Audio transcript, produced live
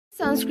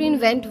Sunscreen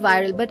went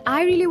viral, but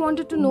I really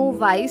wanted to know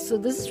why. So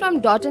this is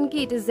from Dot &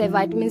 Key. It is a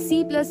vitamin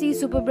C+E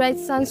super bright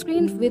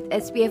sunscreen with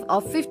SPF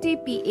of 50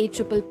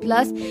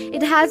 PA+++.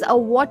 It has a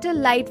water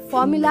light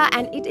formula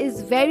and it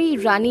is very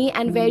runny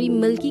and very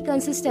milky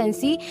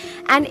consistency,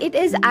 and it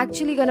is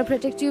actually gonna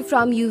protect you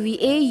from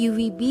UVA,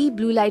 UVB,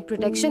 blue light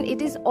protection.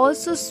 It is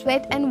also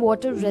sweat and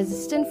water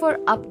resistant for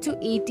up to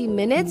 80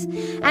 minutes,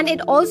 and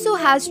it also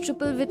has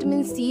triple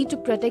vitamin C to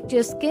protect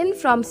your skin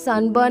from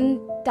sunburn,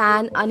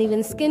 tan,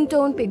 uneven skin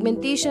tone,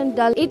 pigmentation,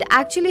 dull. It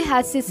actually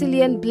has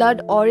Sicilian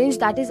blood orange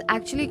that is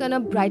actually gonna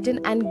brighten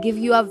and give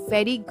you a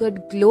very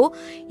good glow.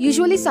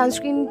 Usually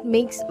sunscreen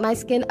makes my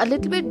skin a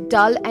little bit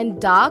dull and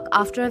dark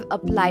after I've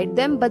applied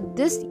them, but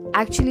this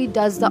actually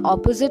does the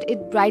opposite.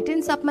 It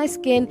brightens up my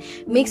skin,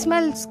 makes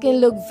my skin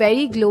look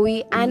very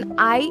glowy, and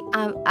I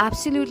am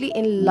absolutely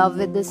in love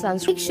with this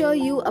sunscreen. Make sure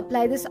you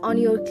apply this on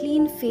your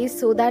clean face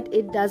so that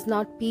it does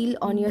not peel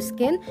on your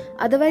skin.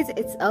 Otherwise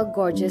it's a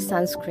gorgeous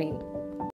sunscreen.